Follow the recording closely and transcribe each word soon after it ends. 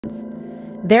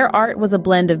Their art was a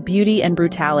blend of beauty and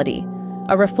brutality,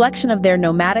 a reflection of their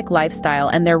nomadic lifestyle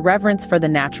and their reverence for the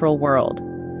natural world.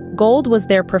 Gold was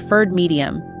their preferred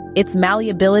medium, its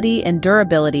malleability and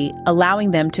durability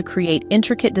allowing them to create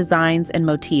intricate designs and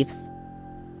motifs.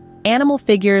 Animal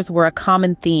figures were a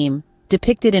common theme,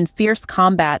 depicted in fierce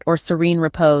combat or serene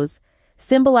repose,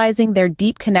 symbolizing their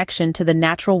deep connection to the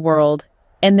natural world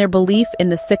and their belief in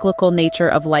the cyclical nature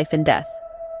of life and death.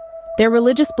 Their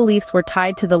religious beliefs were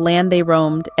tied to the land they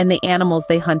roamed and the animals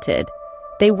they hunted.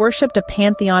 They worshipped a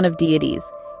pantheon of deities,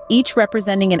 each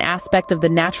representing an aspect of the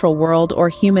natural world or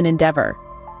human endeavor.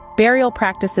 Burial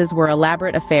practices were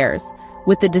elaborate affairs,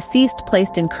 with the deceased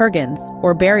placed in kurgans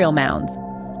or burial mounds,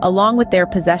 along with their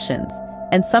possessions,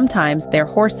 and sometimes their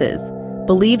horses,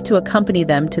 believed to accompany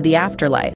them to the afterlife.